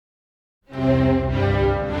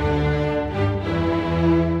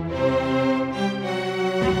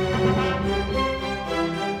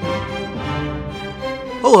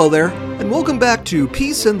Hello there, and welcome back to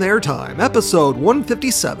Peace in Their Time, episode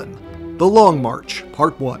 157, The Long March,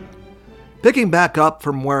 Part 1. Picking back up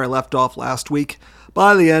from where I left off last week,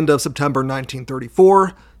 by the end of September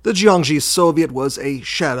 1934, the Jiangxi Soviet was a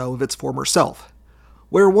shadow of its former self.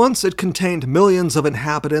 Where once it contained millions of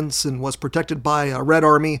inhabitants and was protected by a Red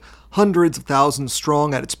Army hundreds of thousands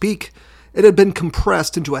strong at its peak, it had been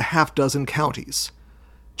compressed into a half-dozen counties.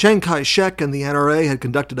 Chiang Kai-shek and the NRA had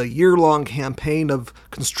conducted a year-long campaign of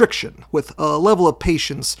constriction with a level of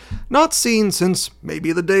patience not seen since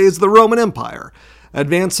maybe the days of the Roman Empire,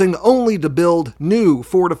 advancing only to build new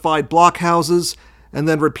fortified blockhouses and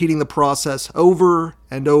then repeating the process over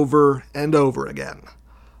and over and over again.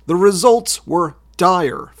 The results were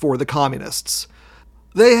dire for the communists.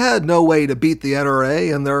 They had no way to beat the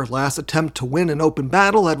NRA, and their last attempt to win an open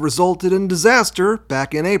battle had resulted in disaster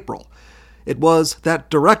back in April. It was that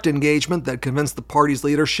direct engagement that convinced the party's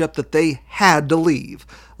leadership that they had to leave,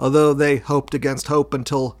 although they hoped against hope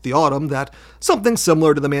until the autumn that something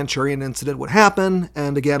similar to the Manchurian incident would happen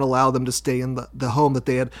and again allow them to stay in the home that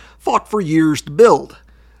they had fought for years to build.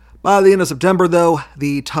 By the end of September, though,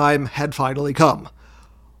 the time had finally come.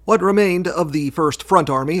 What remained of the First Front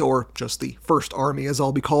Army, or just the First Army as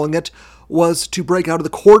I'll be calling it, was to break out of the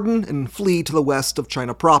cordon and flee to the west of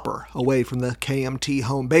China proper, away from the KMT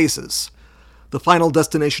home bases. The final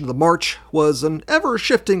destination of the march was an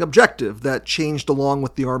ever-shifting objective that changed along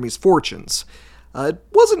with the Army's fortunes. It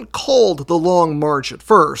wasn't called the Long March at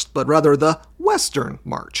first, but rather the Western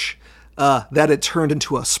March. That it turned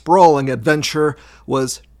into a sprawling adventure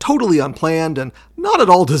was totally unplanned and not at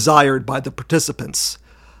all desired by the participants.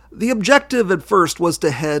 The objective at first was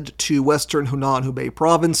to head to western Hunan Hubei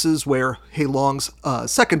provinces, where Heilong's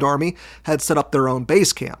Second Army had set up their own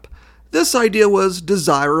base camp. This idea was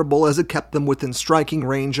desirable as it kept them within striking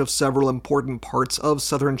range of several important parts of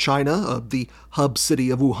southern China, the hub city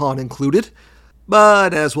of Wuhan included.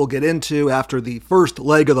 But as we'll get into, after the first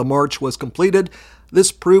leg of the march was completed,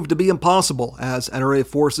 this proved to be impossible, as NRA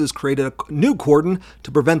forces created a new cordon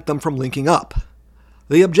to prevent them from linking up.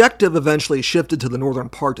 The objective eventually shifted to the northern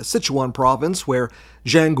part of Sichuan province, where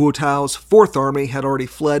Zhang Guotao's Fourth Army had already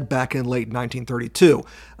fled back in late 1932.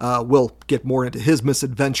 We'll get more into his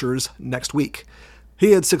misadventures next week.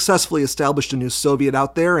 He had successfully established a new Soviet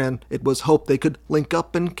out there, and it was hoped they could link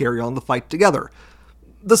up and carry on the fight together.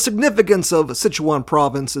 The significance of Sichuan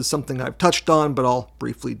province is something I've touched on, but I'll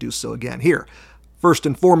briefly do so again here. First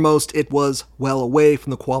and foremost, it was well away from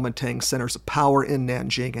the Kuomintang centers of power in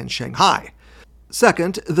Nanjing and Shanghai.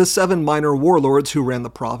 Second, the 7 minor warlords who ran the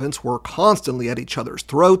province were constantly at each other's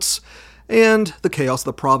throats, and the chaos of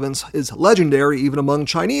the province is legendary even among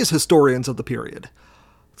Chinese historians of the period.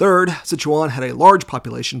 Third, Sichuan had a large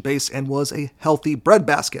population base and was a healthy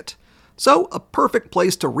breadbasket, so a perfect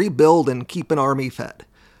place to rebuild and keep an army fed.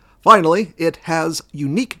 Finally, it has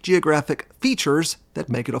unique geographic features that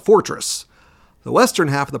make it a fortress. The western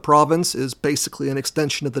half of the province is basically an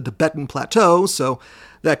extension of the Tibetan Plateau, so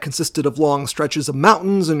that consisted of long stretches of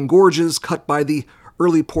mountains and gorges cut by the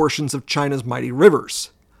early portions of China's mighty rivers.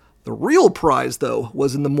 The real prize, though,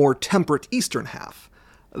 was in the more temperate eastern half.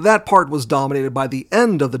 That part was dominated by the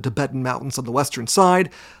end of the Tibetan Mountains on the western side,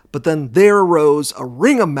 but then there arose a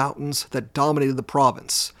ring of mountains that dominated the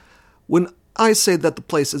province. When I say that the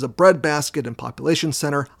place is a breadbasket and population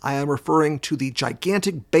center, I am referring to the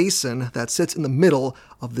gigantic basin that sits in the middle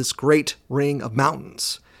of this great ring of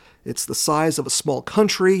mountains. It's the size of a small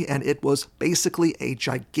country, and it was basically a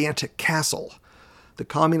gigantic castle. The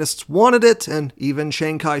communists wanted it, and even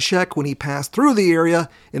Chiang Kai-shek, when he passed through the area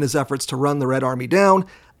in his efforts to run the Red Army down,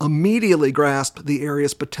 immediately grasped the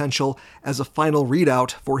area's potential as a final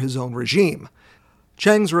redoubt for his own regime.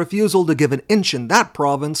 Chiang's refusal to give an inch in that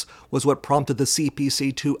province was what prompted the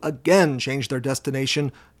CPC to again change their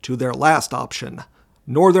destination to their last option,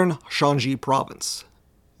 northern Shanxi province.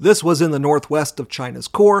 This was in the northwest of China's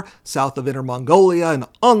core, south of Inner Mongolia, and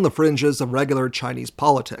on the fringes of regular Chinese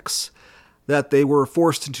politics. That they were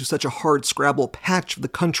forced into such a hard-scrabble patch of the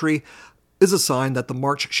country is a sign that the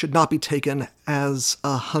march should not be taken as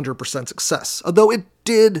 100% success, although it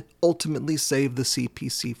did ultimately save the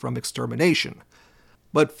CPC from extermination.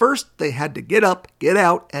 But first, they had to get up, get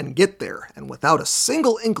out, and get there, and without a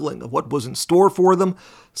single inkling of what was in store for them,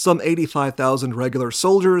 some 85,000 regular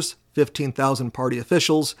soldiers, 15,000 party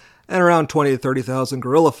officials, and around 20 to 30,000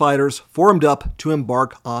 guerrilla fighters formed up to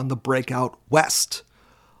embark on the breakout west.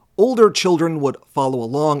 Older children would follow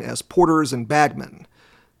along as porters and bagmen.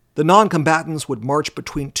 The non-combatants would march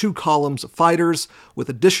between 2 columns of fighters, with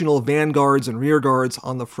additional vanguards and rearguards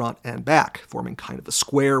on the front and back, forming kind of a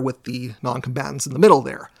square with the non-combatants in the middle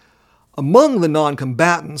there. Among the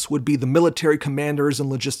non-combatants would be the military commanders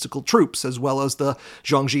and logistical troops, as well as the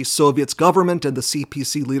Jiangxi Soviet's government and the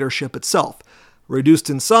CPC leadership itself,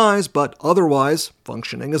 reduced in size but otherwise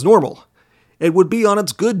functioning as normal. It would be on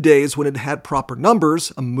its good days when it had proper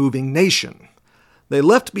numbers, a moving nation. They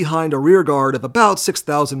left behind a rearguard of about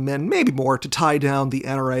 6,000 men, maybe more, to tie down the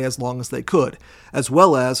NRA as long as they could, as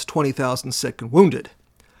well as 20,000 sick and wounded.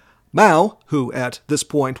 Mao, who at this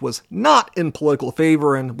point was not in political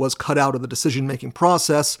favor and was cut out of the decision-making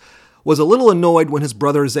process, was a little annoyed when his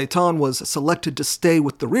brother Zeitan was selected to stay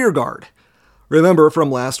with the rearguard. Remember from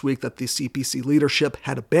last week that the CPC leadership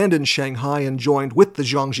had abandoned Shanghai and joined with the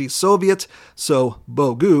Jiangxi Soviet, so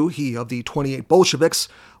Bo Gu, he of the 28 Bolsheviks,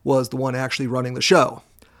 was the one actually running the show.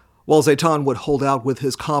 While Zeitan would hold out with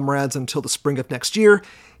his comrades until the spring of next year,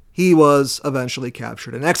 he was eventually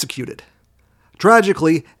captured and executed.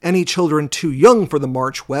 Tragically, any children too young for the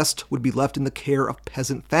march west would be left in the care of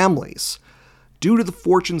peasant families. Due to the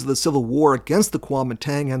fortunes of the civil war against the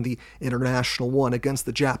Kuomintang and the international one against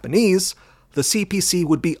the Japanese, the CPC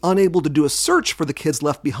would be unable to do a search for the kids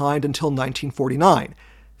left behind until 1949,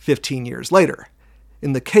 15 years later.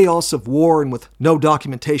 In the chaos of war and with no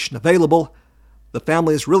documentation available, the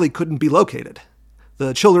families really couldn't be located.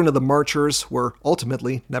 The children of the marchers were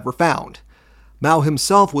ultimately never found. Mao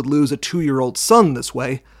himself would lose a 2-year-old son this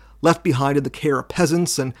way, left behind in the care of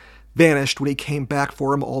peasants, and vanished when he came back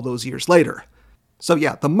for him all those years later. So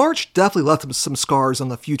yeah, the march definitely left some scars on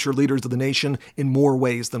the future leaders of the nation in more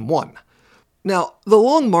ways than one. Now, the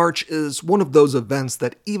Long March is one of those events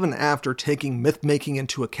that, even after taking myth-making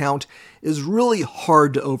into account, is really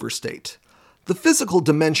hard to overstate. The physical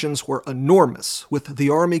dimensions were enormous, with the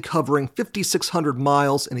army covering 5,600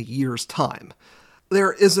 miles in a year's time.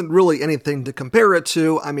 There isn't really anything to compare it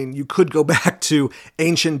to. I mean, you could go back to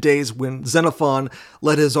ancient days when Xenophon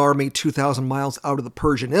led his army 2,000 miles out of the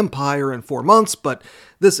Persian Empire in 4 months, but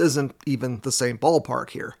this isn't even the same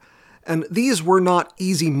ballpark here. And these were not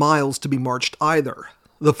easy miles to be marched either.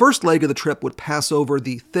 The first leg of the trip would pass over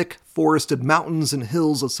the thick, forested mountains and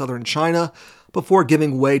hills of southern China, before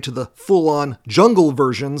giving way to the full-on jungle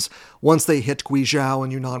versions once they hit Guizhou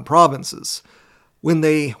and Yunnan provinces. When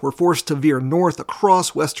they were forced to veer north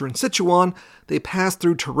across western Sichuan, they passed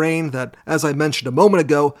through terrain that, as I mentioned a moment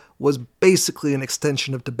ago, was basically an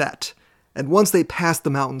extension of Tibet. And once they passed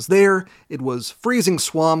the mountains there, it was freezing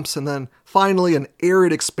swamps and then finally an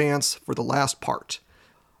arid expanse for the last part.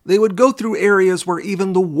 They would go through areas where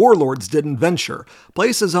even the warlords didn't venture,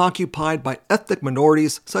 places occupied by ethnic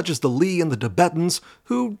minorities such as the Li and the Tibetans,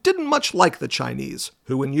 who didn't much like the Chinese,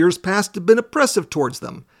 who in years past had been oppressive towards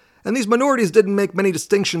them. And these minorities didn't make many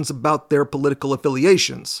distinctions about their political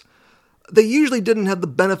affiliations. They usually didn't have the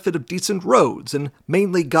benefit of decent roads and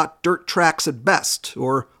mainly got dirt tracks at best,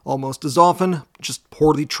 or almost as often, just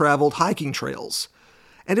poorly traveled hiking trails.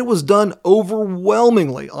 And it was done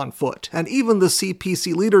overwhelmingly on foot, and even the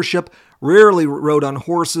CPC leadership rarely rode on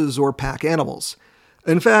horses or pack animals.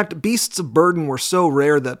 In fact, beasts of burden were so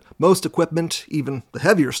rare that most equipment, even the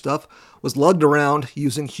heavier stuff, was lugged around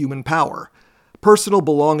using human power. Personal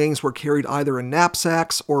belongings were carried either in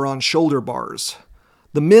knapsacks or on shoulder bars.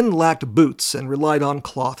 The men lacked boots and relied on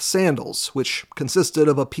cloth sandals, which consisted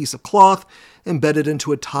of a piece of cloth embedded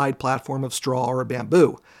into a tied platform of straw or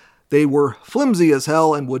bamboo. They were flimsy as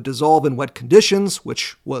hell and would dissolve in wet conditions,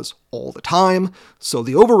 which was all the time, so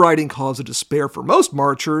the overriding cause of despair for most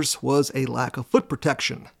marchers was a lack of foot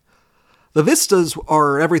protection. The vistas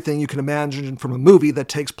are everything you can imagine from a movie that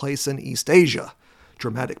takes place in East Asia.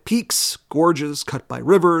 Dramatic peaks, gorges cut by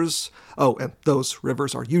rivers. Oh, and those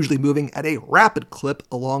rivers are usually moving at a rapid clip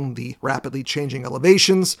along the rapidly changing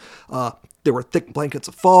elevations. There were thick blankets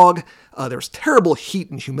of fog. There's terrible heat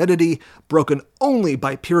and humidity, broken only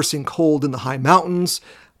by piercing cold in the high mountains.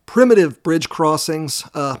 Primitive bridge crossings.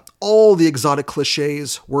 All the exotic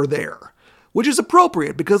cliches were there. Which is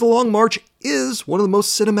appropriate because the Long March is one of the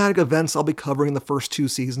most cinematic events I'll be covering in the first 2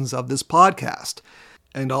 seasons of this podcast.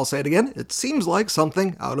 And I'll say it again, it seems like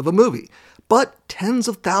something out of a movie. But tens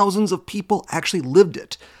of thousands of people actually lived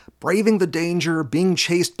it, braving the danger, being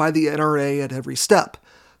chased by the NRA at every step.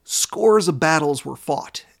 Scores of battles were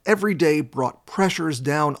fought. Every day brought pressures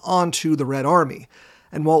down onto the Red Army.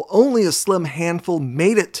 And while only a slim handful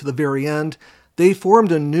made it to the very end, they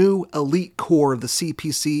formed a new elite corps of the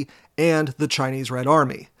CPC and the Chinese Red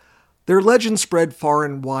Army. Their legend spread far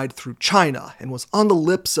and wide through China and was on the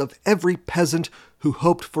lips of every peasant who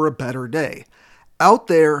hoped for a better day. Out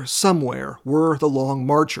there, somewhere, were the Long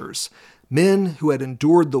Marchers, men who had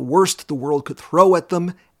endured the worst the world could throw at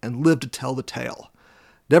them and lived to tell the tale.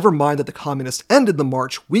 Never mind that the communists ended the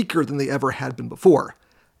march weaker than they ever had been before.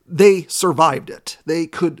 They survived it. They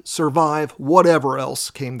could survive whatever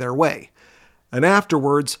else came their way. And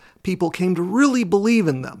afterwards, people came to really believe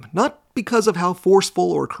in them, not because of how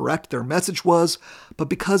forceful or correct their message was, but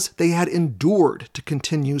because they had endured to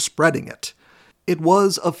continue spreading it. It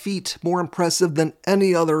was a feat more impressive than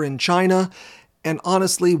any other in China, and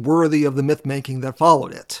honestly worthy of the myth-making that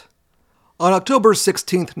followed it. On October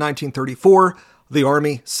 16, 1934, the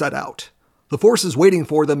army set out. The forces waiting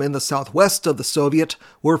for them in the southwest of the Soviet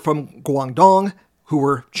were from Guangdong, who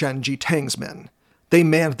were Chen Jitang's men. They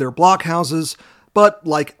manned their blockhouses, but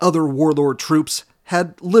like other warlord troops,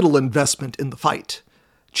 had little investment in the fight.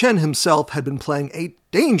 Chen himself had been playing a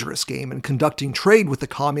dangerous game in conducting trade with the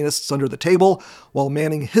communists under the table while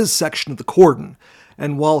manning his section of the cordon,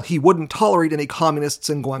 and while he wouldn't tolerate any communists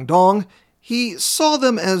in Guangdong, he saw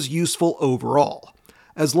them as useful overall.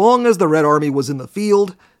 As long as the Red Army was in the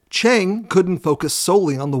field, Chiang couldn't focus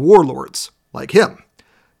solely on the warlords, like him.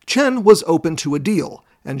 Chen was open to a deal,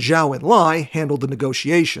 and Zhao Enlai handled the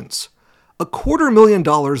negotiations.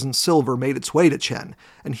 $250,000 in silver made its way to Chen,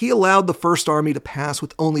 and he allowed the First Army to pass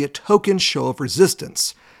with only a token show of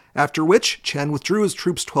resistance, after which Chen withdrew his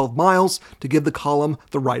troops 12 miles to give the column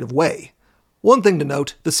the right of way. One thing to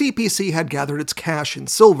note, the CPC had gathered its cash in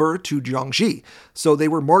silver to Jiangxi, so they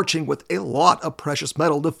were marching with a lot of precious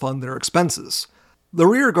metal to fund their expenses. The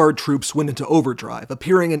rearguard troops went into overdrive,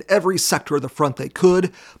 appearing in every sector of the front they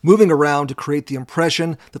could, moving around to create the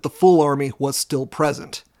impression that the full army was still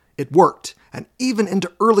present. It worked, and even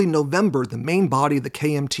into early November, the main body of the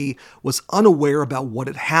KMT was unaware about what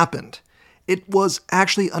had happened. It was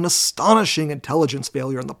actually an astonishing intelligence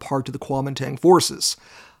failure on the part of the Kuomintang forces.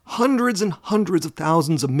 Hundreds and hundreds of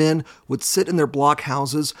thousands of men would sit in their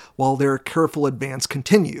blockhouses while their careful advance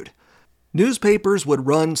continued. Newspapers would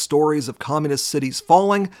run stories of communist cities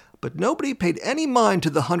falling, but nobody paid any mind to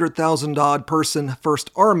the 100,000-odd person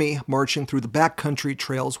First Army marching through the backcountry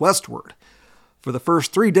trails westward. For the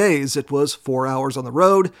first 3 days, it was 4 hours on the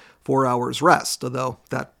road, 4 hours rest, although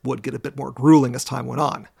that would get a bit more grueling as time went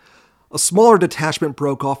on. A smaller detachment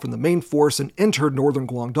broke off from the main force and entered northern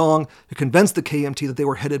Guangdong to convince the KMT that they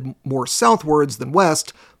were headed more southwards than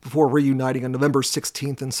west before reuniting on November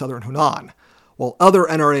 16th in southern Hunan, while other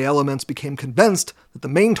NRA elements became convinced that the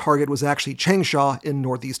main target was actually Changsha in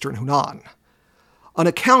northeastern Hunan. An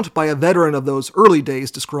account by a veteran of those early days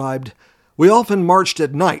described, "We often marched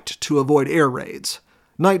at night to avoid air raids.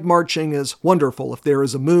 Night marching is wonderful if there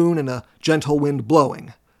is a moon and a gentle wind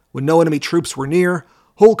blowing. When no enemy troops were near,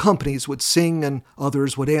 whole companies would sing and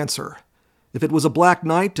others would answer. If it was a black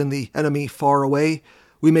night and the enemy far away,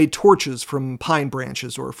 we made torches from pine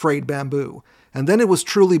branches or frayed bamboo, and then it was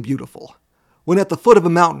truly beautiful. When at the foot of a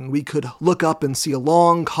mountain, we could look up and see a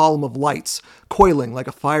long column of lights coiling like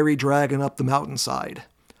a fiery dragon up the mountainside.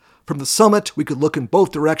 From the summit, we could look in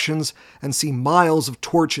both directions and see miles of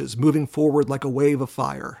torches moving forward like a wave of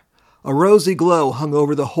fire. A rosy glow hung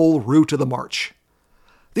over the whole route of the march."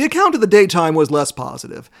 The account of the daytime was less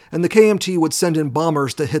positive, and the KMT would send in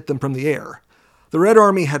bombers to hit them from the air. The Red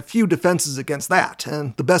Army had few defenses against that,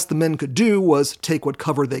 and the best the men could do was take what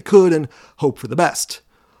cover they could and hope for the best.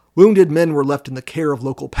 Wounded men were left in the care of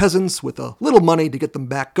local peasants with a little money to get them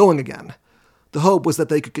back going again. The hope was that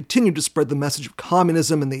they could continue to spread the message of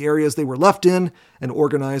communism in the areas they were left in and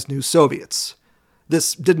organize new Soviets.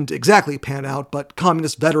 This didn't exactly pan out, but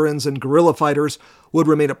communist veterans and guerrilla fighters would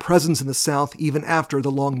remain a presence in the South even after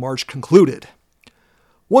the Long March concluded.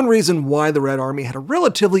 One reason why the Red Army had a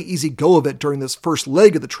relatively easy go of it during this first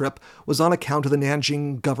leg of the trip was on account of the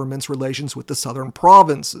Nanjing government's relations with the southern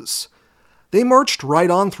provinces. They marched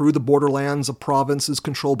right on through the borderlands of provinces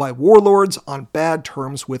controlled by warlords on bad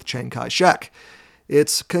terms with Chiang Kai-shek.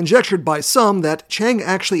 It's conjectured by some that Chiang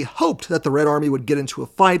actually hoped that the Red Army would get into a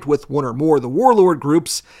fight with one or more of the warlord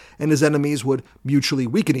groups, and his enemies would mutually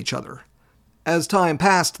weaken each other. As time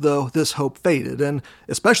passed, though, this hope faded, and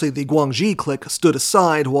especially the Guangxi clique stood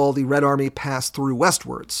aside while the Red Army passed through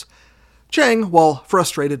westwards. Chiang, while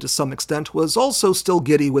frustrated to some extent, was also still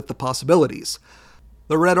giddy with the possibilities.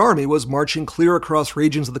 The Red Army was marching clear across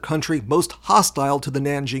regions of the country most hostile to the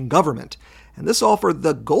Nanjing government, and this offered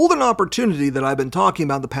the golden opportunity that I've been talking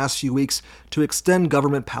about the past few weeks to extend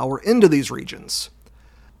government power into these regions.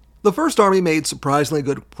 The First Army made surprisingly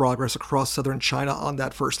good progress across southern China on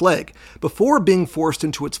that first leg, before being forced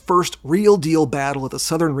into its first real-deal battle at the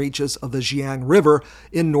southern reaches of the Jiang River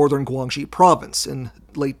in northern Guangxi province in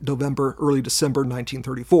late November, early December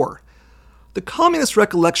 1934. The communist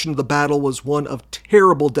recollection of the battle was one of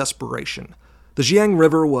terrible desperation. The Jiang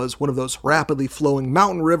River was one of those rapidly flowing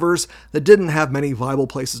mountain rivers that didn't have many viable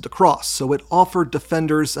places to cross, so it offered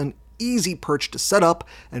defenders an easy perch to set up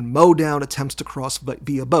and mow down attempts to cross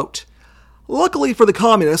via boat. Luckily for the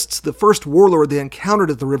communists, the first warlord they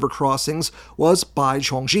encountered at the river crossings was Bai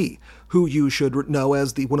Chongzhi, who you should know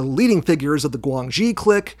as one of the leading figures of the Guangxi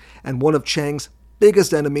clique and one of Chiang's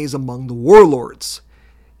biggest enemies among the warlords.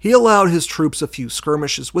 He allowed his troops a few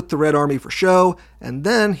skirmishes with the Red Army for show, and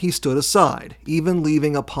then he stood aside, even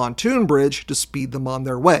leaving a pontoon bridge to speed them on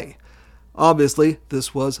their way. Obviously,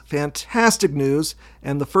 this was fantastic news,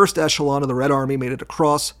 and the first echelon of the Red Army made it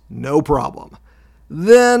across no problem.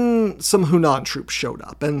 Then some Hunan troops showed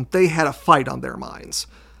up, and they had a fight on their minds.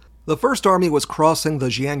 The First Army was crossing the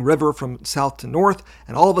Jiang River from south to north,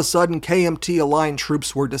 and all of a sudden KMT-aligned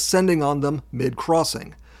troops were descending on them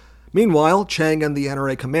mid-crossing. Meanwhile, Chiang and the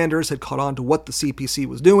NRA commanders had caught on to what the CPC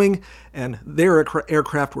was doing, and their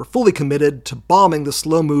aircraft were fully committed to bombing the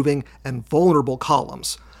slow-moving and vulnerable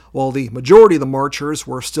columns, while the majority of the marchers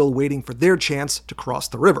were still waiting for their chance to cross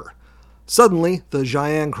the river. Suddenly, the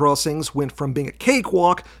Jiang crossings went from being a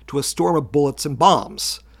cakewalk to a storm of bullets and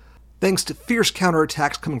bombs. Thanks to fierce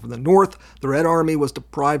counterattacks coming from the north, the Red Army was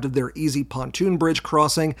deprived of their easy pontoon bridge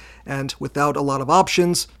crossing, and without a lot of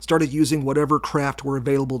options, started using whatever craft were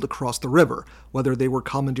available to cross the river, whether they were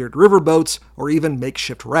commandeered riverboats or even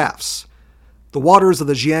makeshift rafts. The waters of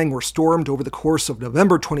the Jiang were stormed over the course of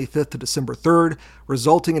November 25th to December 3rd,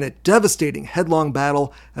 resulting in a devastating headlong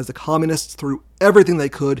battle as the communists threw everything they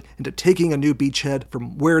could into taking a new beachhead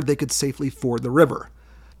from where they could safely ford the river.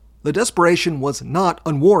 The desperation was not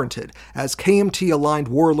unwarranted, as KMT-aligned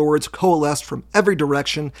warlords coalesced from every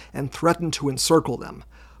direction and threatened to encircle them.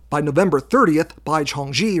 By November 30th, Bai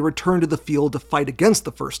Chongzhi returned to the field to fight against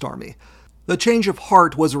the First Army. The change of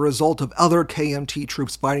heart was a result of other KMT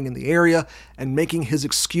troops fighting in the area and making his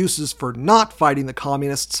excuses for not fighting the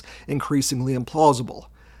communists increasingly implausible.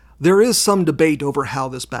 There is some debate over how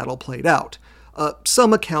this battle played out.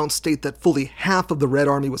 Some accounts state that fully half of the Red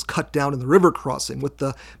Army was cut down in the river crossing, with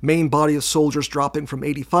the main body of soldiers dropping from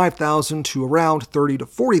 85,000 to around 30 to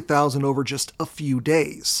 40,000 over just a few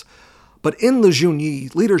days. But in the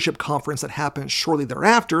Zhonyi leadership conference that happened shortly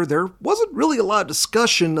thereafter, there wasn't really a lot of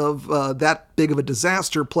discussion of that big of a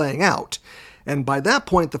disaster playing out. And by that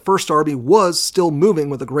point, the First Army was still moving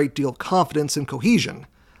with a great deal of confidence and cohesion.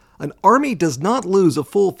 An army does not lose a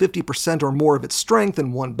full 50% or more of its strength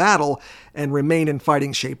in one battle and remain in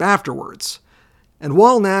fighting shape afterwards. And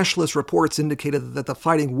while nationalist reports indicated that the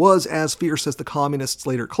fighting was as fierce as the communists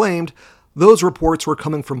later claimed, those reports were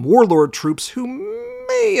coming from warlord troops who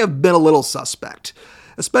may have been a little suspect,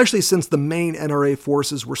 especially since the main NRA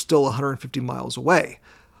forces were still 150 miles away.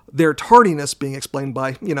 Their tardiness being explained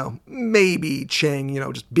by, maybe Chiang,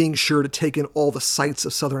 just being sure to take in all the sights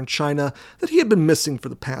of southern China that he had been missing for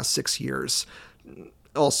the past 6 years.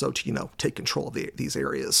 Also to, take control of these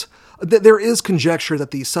areas. There is conjecture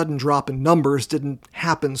that the sudden drop in numbers didn't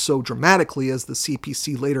happen so dramatically as the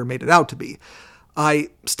CPC later made it out to be. I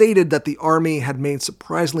stated that the army had made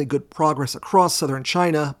surprisingly good progress across southern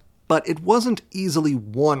China, but it wasn't easily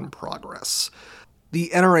won progress. The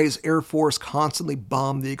NRA's Air Force constantly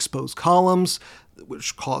bombed the exposed columns,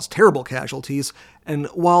 which caused terrible casualties, and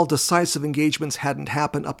while decisive engagements hadn't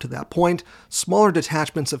happened up to that point, smaller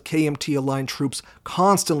detachments of KMT-aligned troops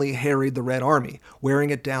constantly harried the Red Army,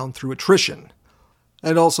 wearing it down through attrition.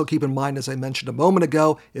 And also keep in mind, as I mentioned a moment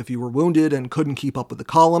ago, if you were wounded and couldn't keep up with the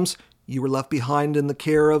columns, you were left behind in the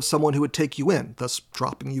care of someone who would take you in, thus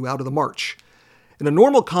dropping you out of the march. In a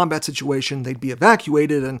normal combat situation, they'd be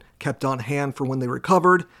evacuated and kept on hand for when they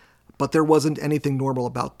recovered, but there wasn't anything normal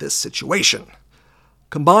about this situation.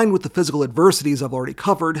 Combined with the physical adversities I've already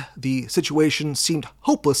covered, the situation seemed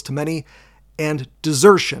hopeless to many, and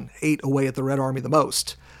desertion ate away at the Red Army the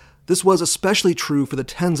most. This was especially true for the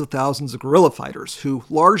tens of thousands of guerrilla fighters, who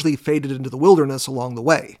largely faded into the wilderness along the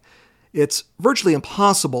way. It's virtually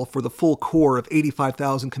impossible for the full corps of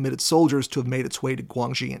 85,000 committed soldiers to have made its way to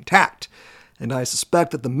Guangxi intact, and I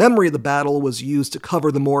suspect that the memory of the battle was used to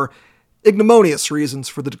cover the more ignominious reasons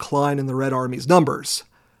for the decline in the Red Army's numbers.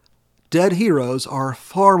 Dead heroes are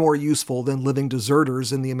far more useful than living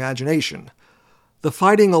deserters in the imagination. The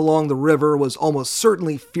fighting along the river was almost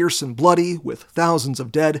certainly fierce and bloody, with thousands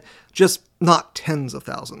of dead, just not tens of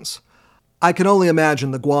thousands. I can only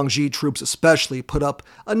imagine the Guangxi troops especially put up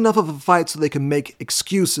enough of a fight so they can make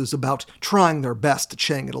excuses about trying their best to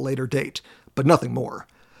Chiang at a later date, but nothing more.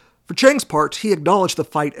 For Chiang's part, he acknowledged the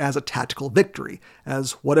fight as a tactical victory,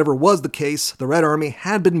 as whatever was the case, the Red Army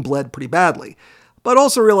had been bled pretty badly, but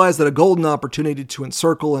also realized that a golden opportunity to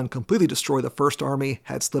encircle and completely destroy the First Army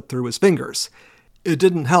had slipped through his fingers. It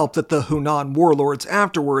didn't help that the Hunan warlords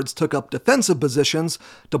afterwards took up defensive positions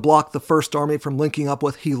to block the First Army from linking up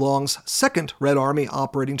with Heilong's Second Red Army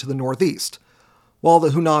operating to the northeast. While the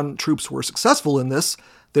Hunan troops were successful in this,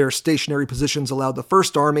 their stationary positions allowed the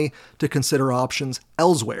First Army to consider options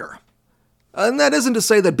elsewhere. And that isn't to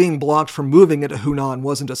say that being blocked from moving into Hunan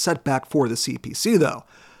wasn't a setback for the CPC, though.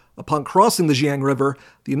 Upon crossing the Jiang River,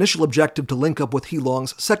 the initial objective to link up with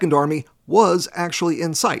Heilong's Second Army was actually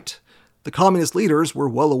in sight. The communist leaders were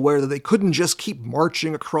well aware that they couldn't just keep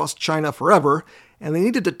marching across China forever, and they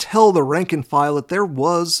needed to tell the rank and file that there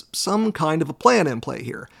was some kind of a plan in play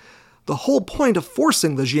here. The whole point of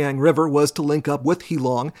forcing the Jiang River was to link up with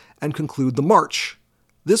Heilong and conclude the march.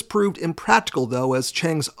 This proved impractical, though, as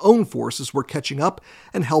Chiang's own forces were catching up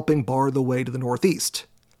and helping bar the way to the northeast.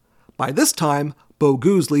 By this time,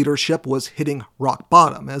 Bogu's leadership was hitting rock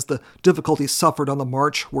bottom, as the difficulties suffered on the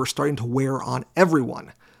march were starting to wear on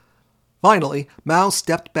everyone. Finally, Mao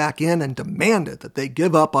stepped back in and demanded that they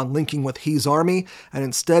give up on linking with He's army and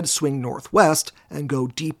instead swing northwest and go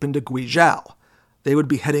deep into Guizhou. They would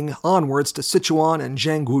be heading onwards to Sichuan and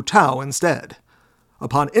Zhanggutao instead.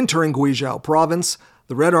 Upon entering Guizhou province,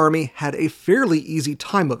 the Red Army had a fairly easy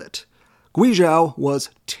time of it. Guizhou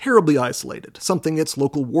was terribly isolated, something its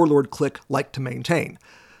local warlord clique liked to maintain.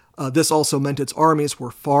 This also meant its armies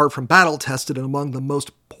were far from battle-tested and among the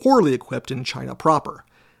most poorly equipped in China proper.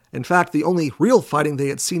 In fact, the only real fighting they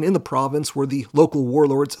had seen in the province were the local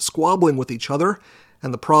warlords squabbling with each other,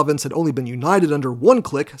 and the province had only been united under one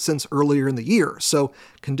clique since earlier in the year, so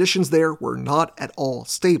conditions there were not at all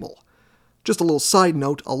stable. Just a little side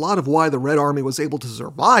note, a lot of why the Red Army was able to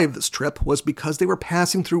survive this trip was because they were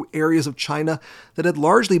passing through areas of China that had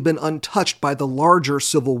largely been untouched by the larger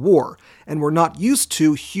civil war, and were not used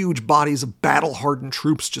to huge bodies of battle-hardened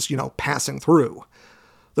troops just, passing through.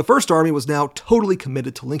 The First Army was now totally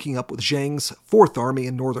committed to linking up with Zhang's Fourth Army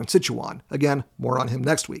in northern Sichuan. Again, more on him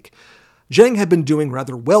next week. Zhang had been doing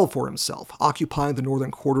rather well for himself, occupying the northern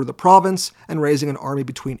quarter of the province and raising an army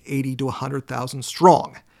between 80 to 100,000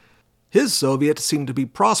 strong. His Soviet seemed to be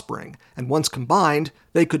prospering, and once combined,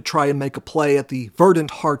 they could try and make a play at the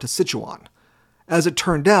verdant heart of Sichuan. As it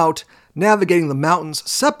turned out, navigating the mountains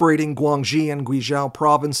separating Guangxi and Guizhou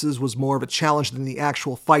provinces was more of a challenge than the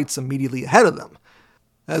actual fights immediately ahead of them.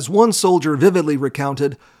 As one soldier vividly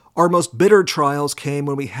recounted, our most bitter trials came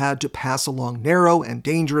when we had to pass along narrow and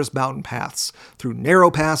dangerous mountain paths, through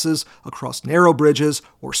narrow passes, across narrow bridges,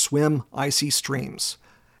 or swim icy streams.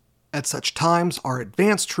 At such times, our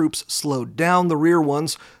advanced troops slowed down the rear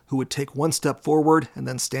ones, who would take one step forward and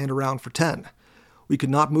then stand around for 10. We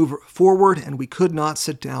could not move forward, and we could not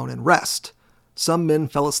sit down and rest. Some men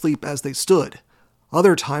fell asleep as they stood.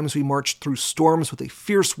 Other times we marched through storms with a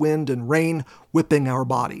fierce wind and rain whipping our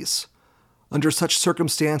bodies. Under such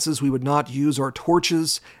circumstances, we would not use our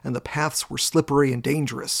torches, and the paths were slippery and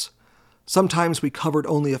dangerous. Sometimes we covered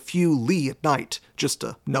only a few li at night. Just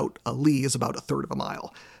a note, a li is about a third of a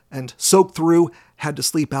mile. And soaked through, had to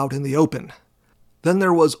sleep out in the open. Then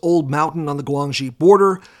there was Old Mountain on the Guangxi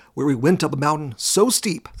border, where we went up a mountain so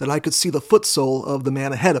steep that I could see the footsole of the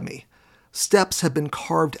man ahead of me. Steps had been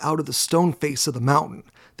carved out of the stone face of the mountain.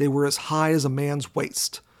 They were as high as a man's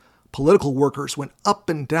waist. Political workers went up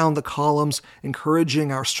and down the columns, encouraging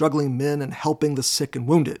our struggling men and helping the sick and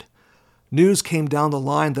wounded. News came down the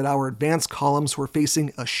line that our advance columns were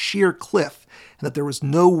facing a sheer cliff and that there was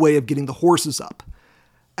no way of getting the horses up.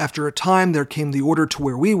 After a time, there came the order to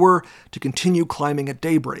where we were to continue climbing at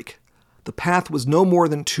daybreak. The path was no more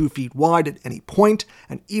than 2 feet wide at any point,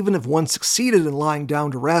 and even if one succeeded in lying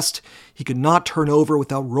down to rest, he could not turn over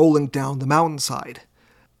without rolling down the mountainside.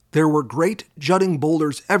 There were great jutting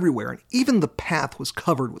boulders everywhere, and even the path was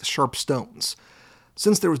covered with sharp stones.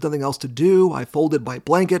 Since there was nothing else to do, I folded my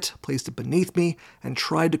blanket, placed it beneath me, and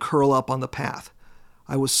tried to curl up on the path.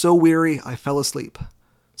 I was so weary, I fell asleep.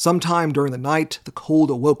 Sometime during the night, the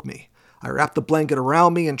cold awoke me. I wrapped the blanket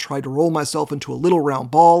around me and tried to roll myself into a little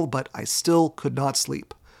round ball, but I still could not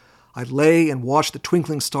sleep. I lay and watched the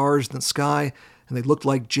twinkling stars in the sky, and they looked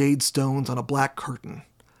like jade stones on a black curtain.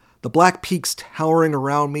 The black peaks towering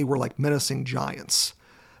around me were like menacing giants.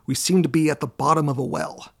 We seemed to be at the bottom of a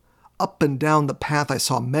well. Up and down the path I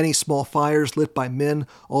saw many small fires lit by men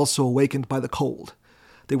also awakened by the cold.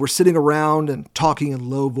 They were sitting around and talking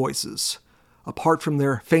in low voices. Apart from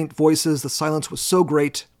their faint voices, the silence was so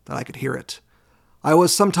great that I could hear it. I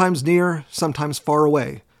was sometimes near, sometimes far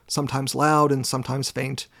away, sometimes loud and sometimes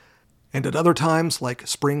faint, and at other times like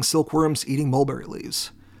spring silkworms eating mulberry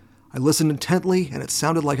leaves. I listened intently, and it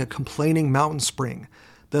sounded like a complaining mountain spring,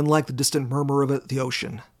 then like the distant murmur of the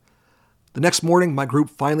ocean. The next morning, my group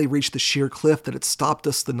finally reached the sheer cliff that had stopped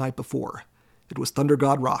us the night before. It was Thunder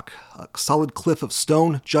God Rock, a solid cliff of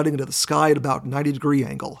stone jutting into the sky at about 90-degree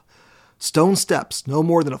angle. Stone steps, no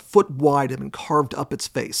more than a foot wide, had been carved up its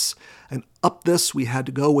face, and up this we had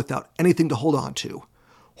to go without anything to hold on to.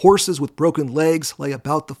 Horses with broken legs lay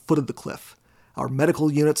about the foot of the cliff. Our medical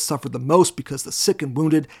units suffered the most because the sick and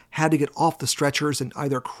wounded had to get off the stretchers and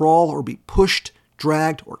either crawl or be pushed,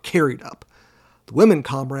 dragged, or carried up. The women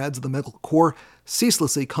comrades of the medical corps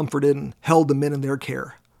ceaselessly comforted and held the men in their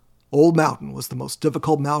care. Old Mountain was the most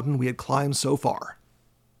difficult mountain we had climbed so far.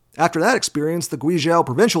 After that experience, the Guizhou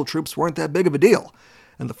provincial troops weren't that big of a deal,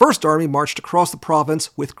 and the First Army marched across the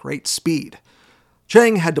province with great speed.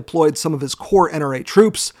 Chiang had deployed some of his core NRA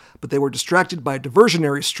troops, but they were distracted by a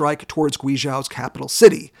diversionary strike towards Guizhou's capital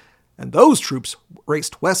city, and those troops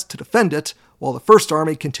raced west to defend it, while the First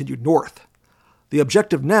Army continued north. The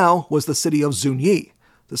objective now was the city of Zunyi,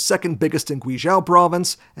 the second biggest in Guizhou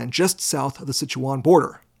province and just south of the Sichuan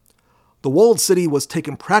border. The walled city was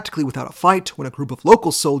taken practically without a fight when a group of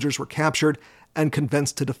local soldiers were captured and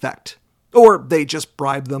convinced to defect. Or they just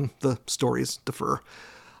bribed them, the stories differ.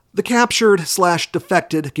 The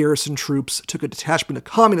captured/defected garrison troops took a detachment of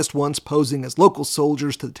communist ones posing as local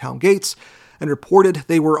soldiers to the town gates and reported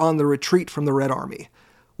they were on the retreat from the Red Army.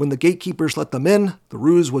 When the gatekeepers let them in, the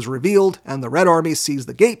ruse was revealed and the Red Army seized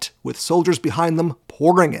the gate, with soldiers behind them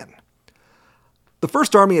pouring in. The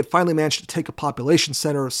First Army had finally managed to take a population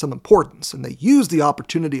center of some importance, and they used the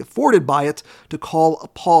opportunity afforded by it to call a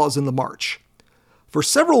pause in the march. For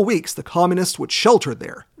several weeks, the communists would shelter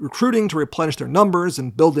there, recruiting to replenish their numbers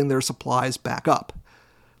and building their supplies back up.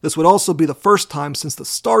 This would also be the first time since the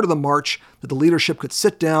start of the march that the leadership could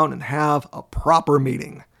sit down and have a proper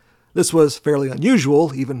meeting. This was fairly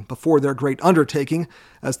unusual, even before their great undertaking,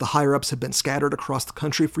 as the higher-ups had been scattered across the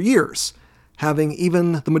country for years. Having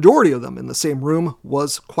even the majority of them in the same room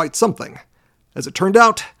was quite something. As it turned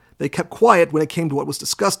out, they kept quiet when it came to what was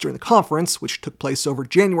discussed during the conference, which took place over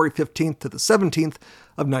January 15th to the 17th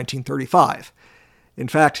of 1935. In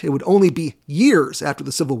fact, it would only be years after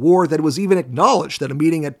the Civil War that it was even acknowledged that a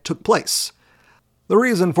meeting had took place. The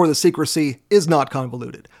reason for the secrecy is not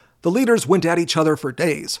convoluted. The leaders went at each other for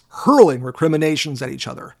days, hurling recriminations at each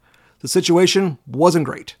other. The situation wasn't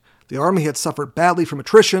great. The army had suffered badly from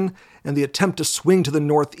attrition, and the attempt to swing to the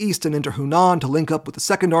northeast and into Hunan to link up with the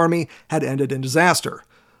Second Army had ended in disaster.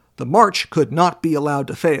 The march could not be allowed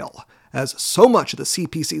to fail, as so much of the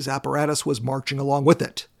CPC's apparatus was marching along with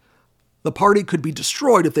it. The party could be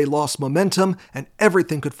destroyed if they lost momentum, and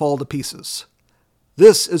everything could fall to pieces.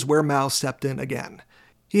 This is where Mao stepped in again.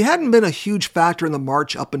 He hadn't been a huge factor in the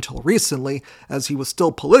march up until recently, as he was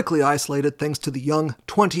still politically isolated thanks to the young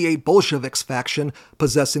 28 Bolsheviks faction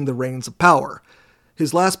possessing the reins of power.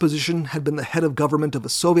 His last position had been the head of government of a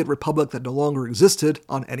Soviet republic that no longer existed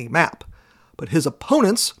on any map. But his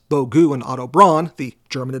opponents, Bo Gu and Otto Braun, the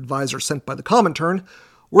German advisor sent by the Comintern,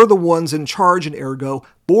 were the ones in charge and ergo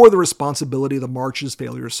bore the responsibility of the march's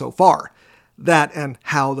failures so far. That and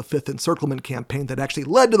how the Fifth Encirclement campaign that actually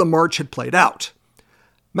led to the march had played out.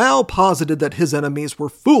 Mao posited that his enemies were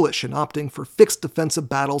foolish in opting for fixed defensive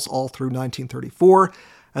battles all through 1934,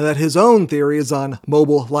 and that his own theories on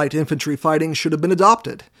mobile light infantry fighting should have been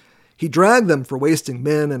adopted. He dragged them for wasting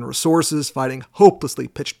men and resources fighting hopelessly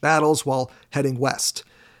pitched battles while heading west.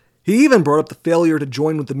 He even brought up the failure to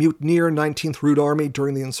join with the mutineer 19th Route Army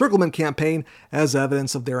during the Encirclement campaign as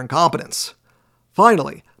evidence of their incompetence.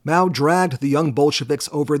 Finally, Mao dragged the young Bolsheviks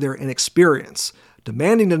over their inexperience,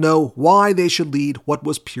 demanding to know why they should lead what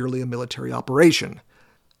was purely a military operation.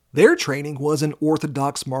 Their training was an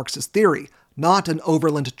orthodox Marxist theory, not an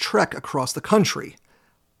overland trek across the country.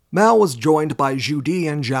 Mao was joined by Zhu Di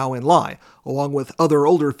and Zhou Enlai, along with other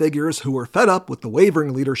older figures who were fed up with the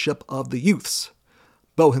wavering leadership of the youths.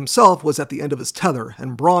 Bo himself was at the end of his tether,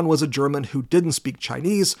 and Braun was a German who didn't speak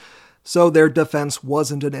Chinese, so their defense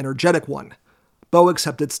wasn't an energetic one. Bo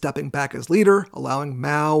accepted stepping back as leader, allowing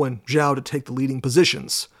Mao and Zhao to take the leading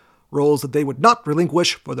positions, roles that they would not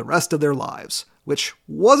relinquish for the rest of their lives, which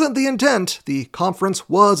wasn't the intent. The conference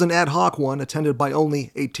was an ad hoc one attended by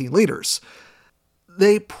only 18 leaders.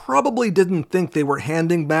 They probably didn't think they were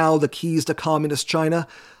handing Mao the keys to communist China,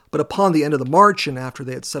 but upon the end of the march and after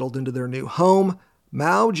they had settled into their new home,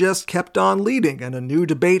 Mao just kept on leading and a new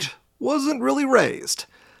debate wasn't really raised.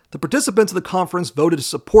 The participants of the conference voted to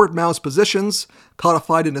support Mao's positions,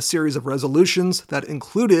 codified in a series of resolutions that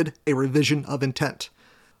included a revision of intent.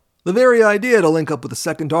 The very idea to link up with the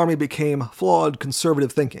Second Army became flawed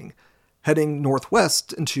conservative thinking. Heading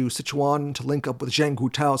northwest into Sichuan to link up with Zhang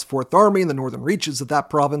Gutao's Fourth Army in the northern reaches of that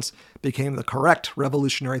province became the correct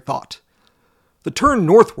revolutionary thought. The turn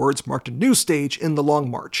northwards marked a new stage in the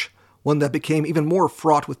Long March, one that became even more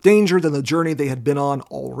fraught with danger than the journey they had been on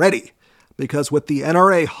already. Because with the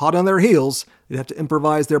NRA hot on their heels, they'd have to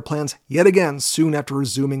improvise their plans yet again soon after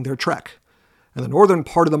resuming their trek. And the northern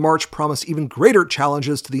part of the march promised even greater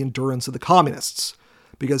challenges to the endurance of the communists.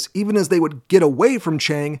 Because even as they would get away from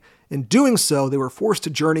Chiang, in doing so they were forced to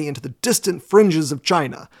journey into the distant fringes of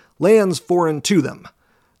China, lands foreign to them.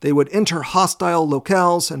 They would enter hostile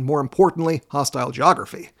locales and, more importantly, hostile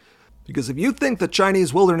geography. Because if you think the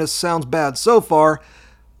Chinese wilderness sounds bad so far,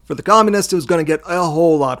 for the communists it was going to get a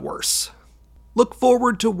whole lot worse. Look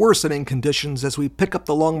forward to worsening conditions as we pick up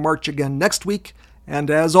the long march again next week, and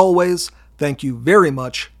as always, thank you very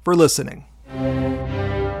much for listening.